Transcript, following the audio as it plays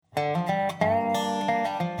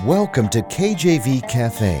Welcome to KJV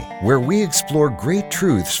Cafe, where we explore great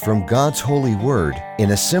truths from God's holy word in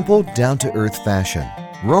a simple, down-to-earth fashion.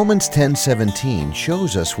 Romans 10:17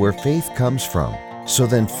 shows us where faith comes from. So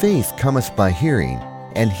then faith cometh by hearing,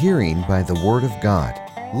 and hearing by the word of God.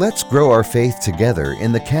 Let's grow our faith together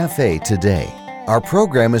in the cafe today. Our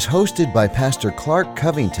program is hosted by Pastor Clark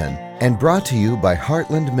Covington and brought to you by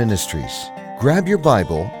Heartland Ministries. Grab your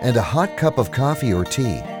Bible and a hot cup of coffee or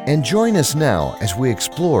tea, and join us now as we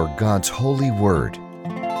explore God's holy word.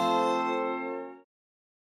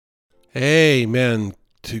 Amen.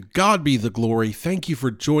 To God be the glory. Thank you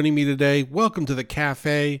for joining me today. Welcome to the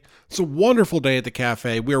cafe. It's a wonderful day at the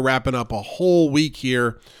cafe. We're wrapping up a whole week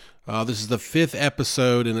here. This is the 5th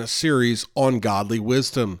episode in a series on godly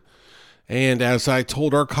wisdom. And as I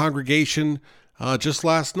told our congregation just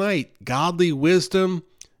last night, godly wisdom,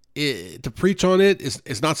 to preach on it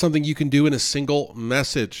is not something you can do in a single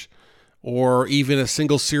message or even a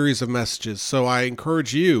single series of messages. So I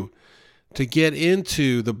encourage you to get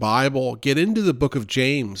into the Bible, get into the book of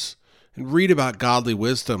James, and read about godly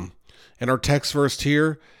wisdom. And our text verse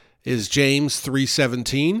here is James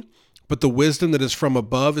 3:17. But the wisdom that is from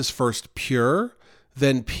above is first pure,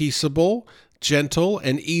 then peaceable, gentle,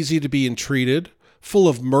 and easy to be entreated, full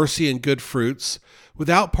of mercy and good fruits,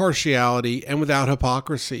 without partiality and without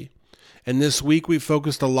hypocrisy. And this week we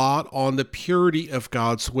focused a lot on the purity of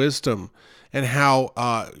God's wisdom and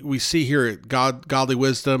how we see here godly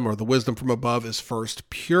wisdom, or the wisdom from above, is first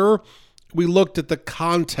pure. We looked at the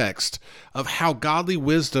context of how godly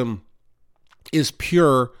wisdom is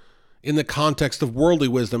pure in the context of worldly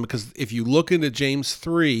wisdom, because if you look into James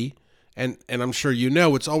 3, and I'm sure you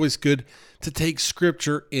know, it's always good to take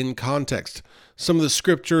scripture in context. Some of the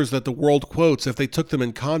scriptures that the world quotes, if they took them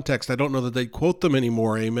in context, I don't know that they'd quote them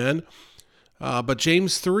anymore, amen? But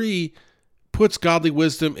James 3 puts godly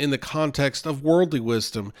wisdom in the context of worldly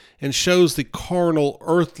wisdom and shows the carnal,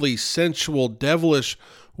 earthly, sensual, devilish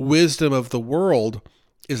wisdom of the world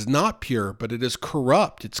is not pure, but it is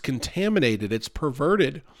corrupt, it's contaminated, it's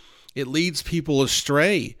perverted. It leads people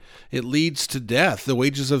astray. It leads to death. The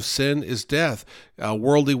wages of sin is death.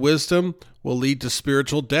 Worldly wisdom will lead to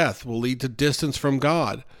spiritual death, will lead to distance from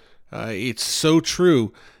God. It's so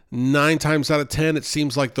true. 9 times out of 10, it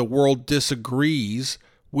seems like the world disagrees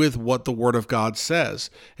with what the Word of God says.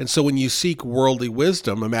 And so when you seek worldly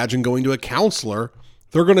wisdom, imagine going to a counselor.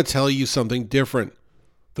 They're going to tell you something different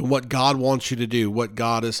than what God wants you to do, what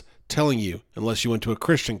God is telling you, unless you went to a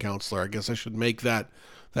Christian counselor. I guess I should make that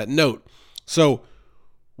note. So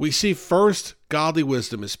we see first, godly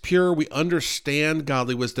wisdom is pure. We understand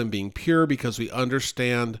godly wisdom being pure because we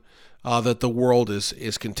understand that the world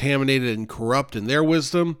is contaminated and corrupt in their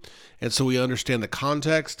wisdom. And so we understand the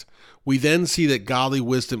context. We then see that godly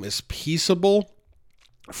wisdom is peaceable,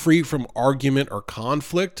 free from argument or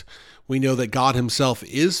conflict. We know that God himself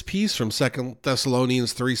is peace from 2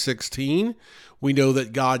 Thessalonians 3:16. We know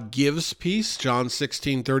that God gives peace, John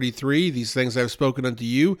 16:33. These things I have spoken unto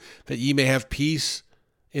you, that ye may have peace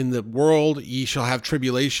in the world. Ye shall have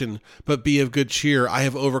tribulation, but be of good cheer. I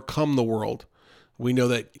have overcome the world. We know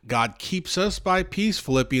that God keeps us by peace,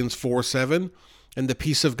 Philippians 4:7. And the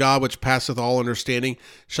peace of God, which passeth all understanding,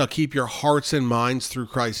 shall keep your hearts and minds through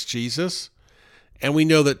Christ Jesus. And we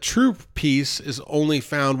know that true peace is only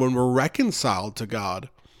found when we're reconciled to God.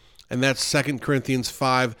 And that's 2 Corinthians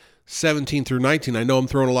 5:17 through 19. I know I'm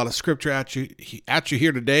throwing a lot of scripture at you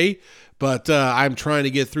here today, but I'm trying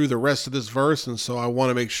to get through the rest of this verse, and so I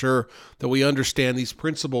want to make sure that we understand these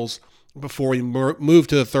principles before we move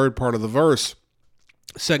to the third part of the verse.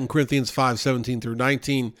 2 Corinthians 5:17 through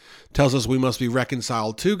 19 tells us we must be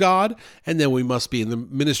reconciled to God, and then we must be in the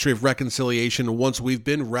ministry of reconciliation once we've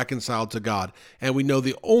been reconciled to God. And we know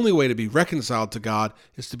the only way to be reconciled to God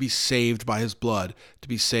is to be saved by his blood, to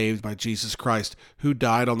be saved by Jesus Christ, who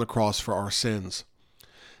died on the cross for our sins.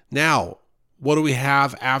 Now, what do we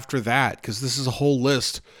have after that? Because this is a whole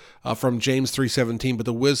list from James 3:17. But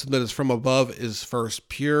the wisdom that is from above is first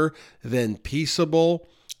pure, then peaceable,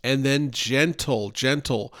 and then gentle,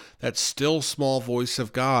 that still small voice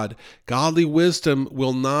of God. Godly wisdom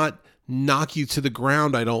will not knock you to the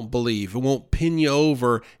ground, I don't believe. It won't pin you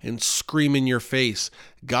over and scream in your face.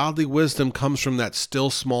 Godly wisdom comes from that still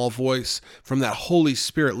small voice, from that Holy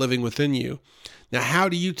Spirit living within you. Now, how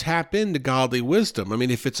do you tap into godly wisdom? I mean,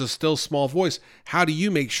 if it's a still small voice, how do you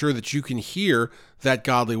make sure that you can hear that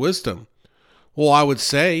godly wisdom? Well, I would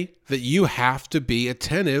say that you have to be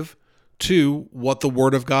attentive to what the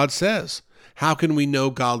Word of God says. How can we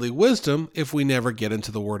know godly wisdom if we never get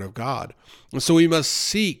into the Word of God? And so we must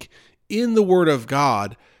seek in the Word of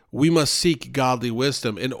God, we must seek godly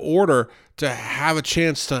wisdom in order to have a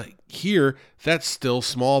chance to hear that still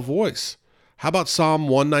small voice. How about Psalm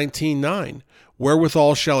 119:9?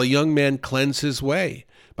 Wherewithal shall a young man cleanse his way?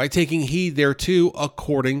 By taking heed thereto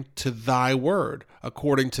according to thy word.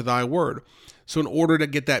 According to thy word. So in order to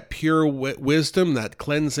get that pure wisdom, that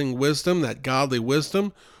cleansing wisdom, that godly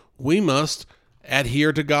wisdom, we must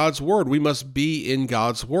adhere to God's word. We must be in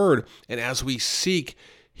God's word. And as we seek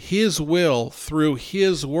his will through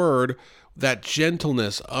his word, that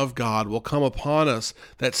gentleness of God will come upon us,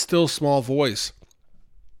 that still small voice.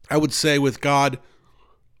 I would say with God,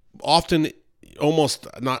 often, almost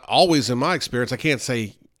not always in my experience, I can't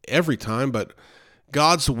say every time, but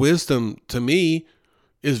God's wisdom to me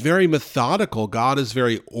is very methodical. God is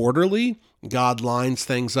very orderly. God lines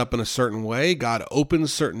things up in a certain way. God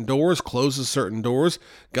opens certain doors, closes certain doors.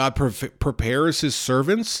 God prepares his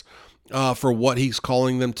servants for what he's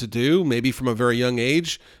calling them to do, maybe from a very young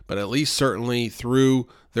age, but at least certainly through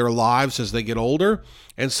their lives as they get older.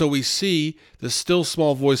 And so we see the still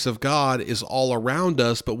small voice of God is all around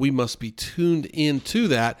us, but we must be tuned into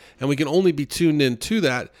that. And we can only be tuned into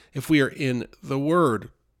that if we are in the Word.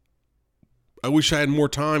 I wish I had more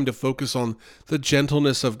time to focus on the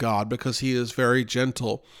gentleness of God, because he is very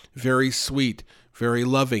gentle, very sweet, very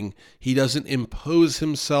loving. He doesn't impose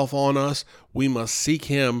himself on us. We must seek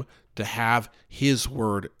him to have his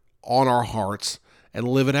word on our hearts and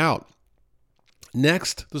live it out.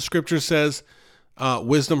 Next, the scripture says,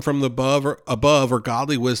 wisdom from above or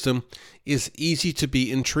godly wisdom is easy to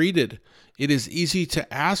be entreated. It is easy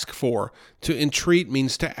to ask for. To entreat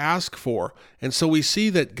means to ask for. And so we see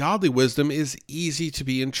that godly wisdom is easy to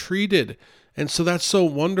be entreated. And so that's so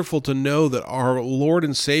wonderful to know that our Lord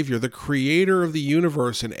and Savior, the creator of the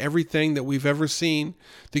universe and everything that we've ever seen,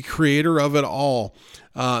 the creator of it all,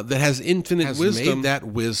 that has infinite wisdom, made that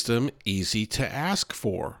wisdom easy to ask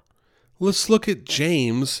for. Let's look at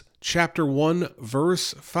James chapter 1,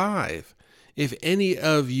 verse 5. If any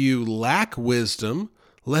of you lack wisdom,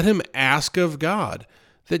 let him ask of God,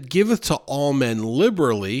 that giveth to all men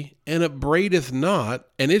liberally, and upbraideth not,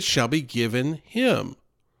 and it shall be given him.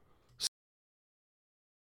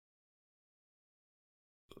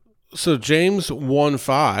 So James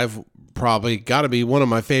 1:5 probably got to be one of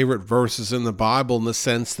my favorite verses in the Bible, in the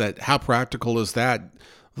sense that how practical is that?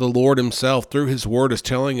 The Lord himself, through his word, is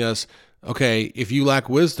telling us, okay, if you lack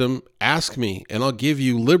wisdom, ask me, and I'll give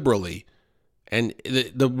you liberally. And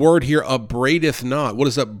the word here, upbraideth not. What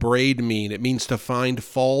does upbraid mean? It means to find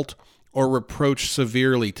fault or reproach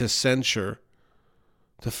severely, to censure,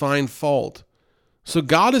 to find fault. So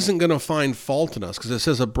God isn't going to find fault in us, because it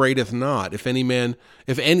says upbraideth not. James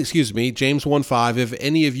 1:5, if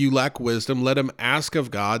any of you lack wisdom, let him ask of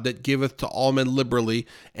God, that giveth to all men liberally,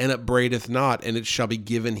 and upbraideth not, and it shall be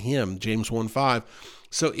given him. James 1:5.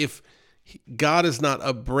 So if God is not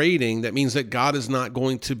upbraiding, that means that God is not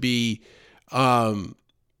going to be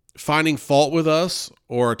finding fault with us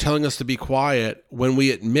or telling us to be quiet when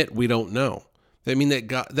we admit we don't know. That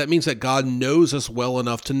means that God knows us well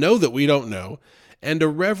enough to know that we don't know, and to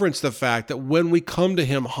reverence the fact that when we come to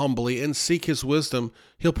him humbly and seek his wisdom,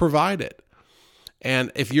 he'll provide it.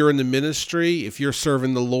 And if you're in the ministry, if you're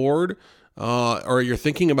serving the Lord, or you're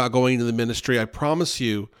thinking about going into the ministry, I promise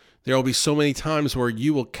you there will be so many times where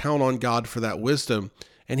you will count on God for that wisdom.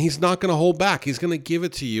 And he's not going to hold back. He's going to give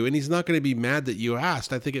it to you. And he's not going to be mad that you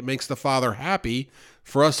asked. I think it makes the Father happy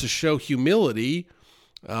for us to show humility.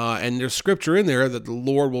 And there's scripture in there that the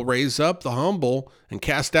Lord will raise up the humble and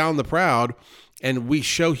cast down the proud. And we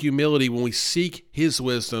show humility when we seek his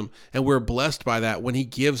wisdom. And we're blessed by that when he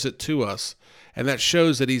gives it to us. And that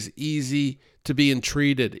shows that he's easy to be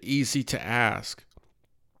entreated, easy to ask.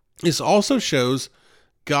 This also shows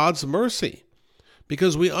God's mercy,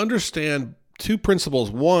 because we understand two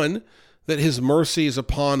principles. One, that his mercy is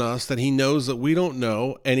upon us, that he knows that we don't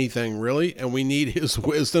know anything really, and we need his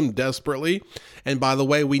wisdom desperately. And by the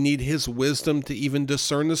way, we need his wisdom to even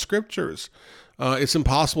discern the scriptures. It's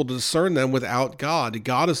impossible to discern them without God.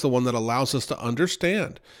 God is the one that allows us to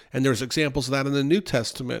understand. And there's examples of that in the New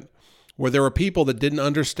Testament, where there were people that didn't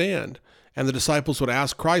understand. And the disciples would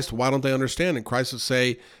ask Christ, why don't they understand? And Christ would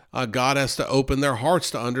say, God has to open their hearts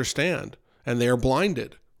to understand. And they are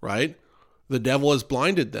blinded, right? The devil has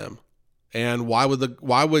blinded them. And why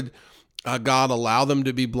would God allow them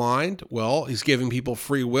to be blind? Well, he's giving people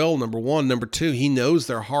free will, number one. Number two, he knows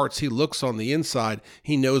their hearts. He looks on the inside.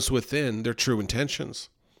 He knows within their true intentions.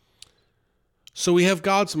 So we have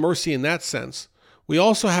God's mercy in that sense. We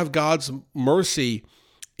also have God's mercy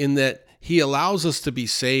in that he allows us to be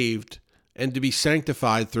saved and to be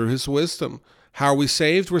sanctified through his wisdom. How are we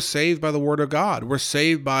saved? We're saved by the word of God. We're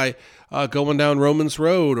saved by going down Romans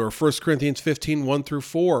Road or 1 Corinthians 15, 1 through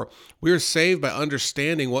 4. We are saved by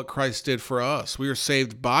understanding what Christ did for us. We are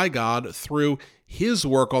saved by God through his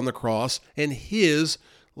work on the cross and his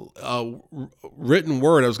written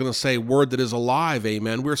word. I was going to say word that is alive.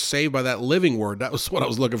 Amen. We're saved by that living word. That was what I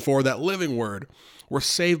was looking for, that living word. We're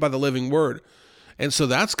saved by the living word. And so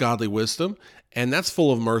that's godly wisdom, and that's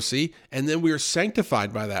full of mercy. And then we are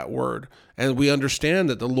sanctified by that word. And we understand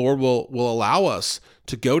that the Lord will allow us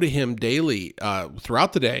to go to him daily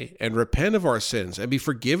throughout the day and repent of our sins and be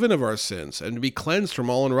forgiven of our sins and to be cleansed from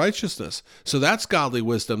all unrighteousness. So that's godly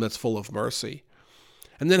wisdom that's full of mercy.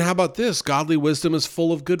 And then how about this? Godly wisdom is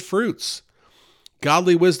full of good fruits.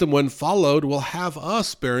 Godly wisdom, when followed, will have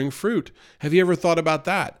us bearing fruit. Have you ever thought about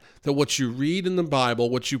that? That what you read in the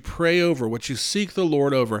Bible, what you pray over, what you seek the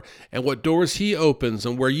Lord over, and what doors he opens,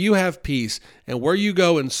 and where you have peace, and where you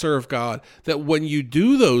go and serve God, that when you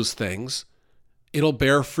do those things, it'll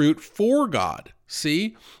bear fruit for God.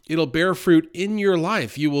 See, it'll bear fruit in your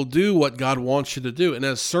life. You will do what God wants you to do. And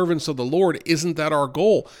as servants of the Lord, isn't that our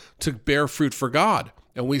goal, to bear fruit for God?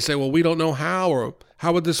 And we say, well, we don't know how, or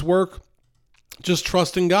how would this work? Just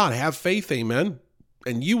trust in God. Have faith, amen.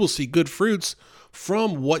 And you will see good fruits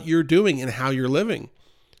from what you're doing and how you're living.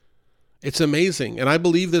 It's amazing. And I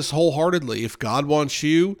believe this wholeheartedly. If God wants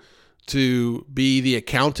you to be the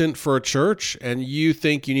accountant for a church and you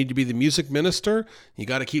think you need to be the music minister, you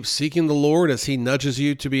got to keep seeking the Lord as he nudges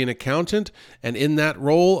you to be an accountant. And in that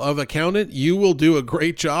role of accountant, you will do a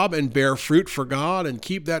great job and bear fruit for God and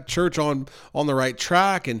keep that church on the right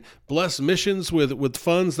track and bless missions with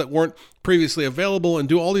funds that weren't previously available and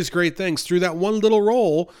do all these great things through that one little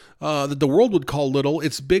role that the world would call little.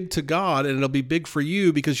 It's big to God, and it'll be big for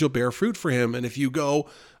you because you'll bear fruit for him. And if you go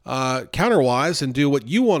counterwise and do what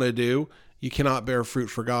you want to do, you cannot bear fruit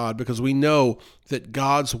for God, because we know that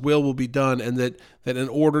God's will be done, and that in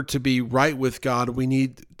order to be right with God, we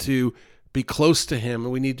need to be close to him,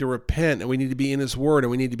 and we need to repent, and we need to be in his word, and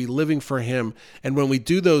we need to be living for him. And when we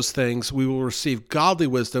do those things, we will receive godly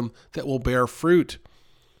wisdom that will bear fruit.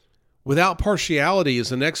 Without partiality is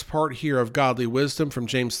the next part here of godly wisdom from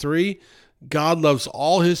James 3. God loves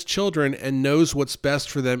all his children and knows what's best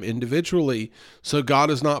for them individually. So God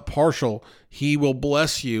is not partial. He will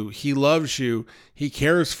bless you. He loves you. He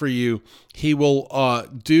cares for you. He will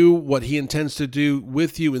do what he intends to do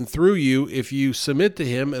with you and through you if you submit to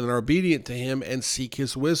him and are obedient to him and seek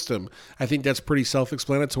his wisdom. I think that's pretty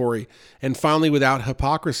self-explanatory. And finally, without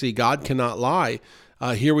hypocrisy, God cannot lie.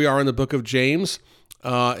 Here we are in the book of James,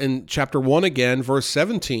 in chapter 1 again, verse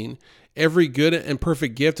 17. Every good and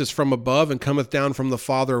perfect gift is from above and cometh down from the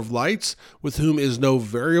Father of lights, with whom is no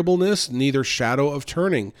variableness, neither shadow of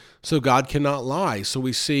turning. So God cannot lie. So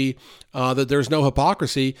we see that there's no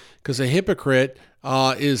hypocrisy, because a hypocrite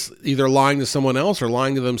is either lying to someone else or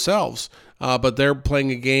lying to themselves. But they're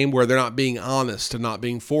playing a game where they're not being honest and not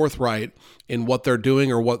being forthright in what they're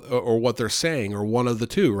doing or what they're saying, or one of the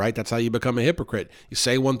two, right? That's how you become a hypocrite. You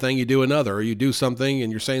say one thing, you do another, or you do something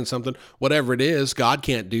and you're saying something, whatever it is. God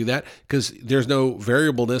can't do that, because there's no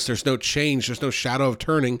variableness, there's no change, there's no shadow of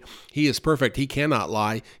turning. He is perfect. He cannot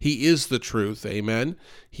lie. He is the truth. Amen.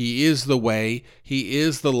 He is the way. He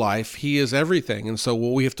is the life. He is everything. And so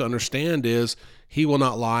what we have to understand is he will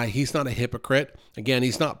not lie. He's not a hypocrite. Again,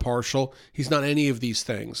 he's not partial. He's not any of these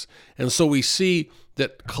things. And so we see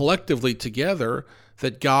that collectively together,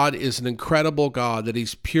 that God is an incredible God, that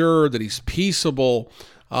he's pure, that he's peaceable,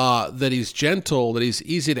 that he's gentle, that he's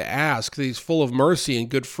easy to ask, that he's full of mercy and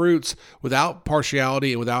good fruits, without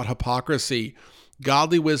partiality and without hypocrisy.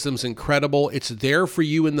 Godly wisdom's incredible. It's there for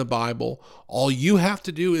you in the Bible. All you have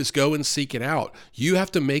to do is go and seek it out. You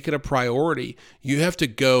have to make it a priority. You have to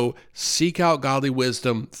go seek out godly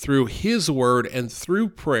wisdom through his word and through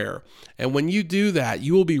prayer. And when you do that,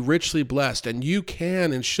 you will be richly blessed. And you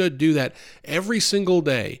can and should do that every single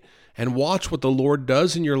day, and watch what the Lord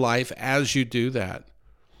does in your life as you do that.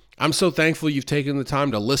 I'm so thankful you've taken the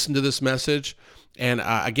time to listen to this message. And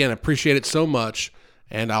again, appreciate it so much.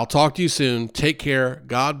 And I'll talk to you soon. Take care.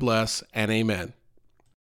 God bless, and amen.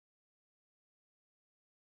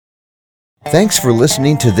 Thanks for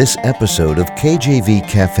listening to this episode of KJV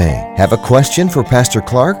Cafe. Have a question for Pastor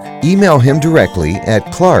Clark? Email him directly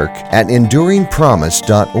at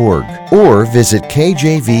clark@enduringpromise.org or visit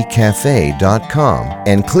kjvcafe.com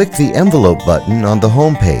and click the envelope button on the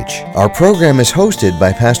homepage. Our program is hosted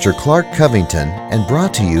by Pastor Clark Covington and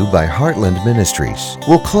brought to you by Heartland Ministries.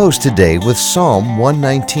 We'll close today with Psalm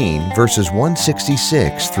 119, verses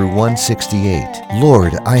 166 through 168.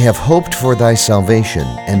 Lord, I have hoped for thy salvation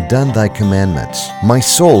and done thy commandments. commandments. My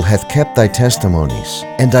soul hath kept thy testimonies,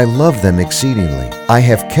 and I love them exceedingly. I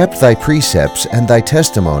have kept thy precepts and thy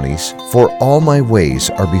testimonies, for all my ways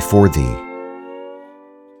are before thee.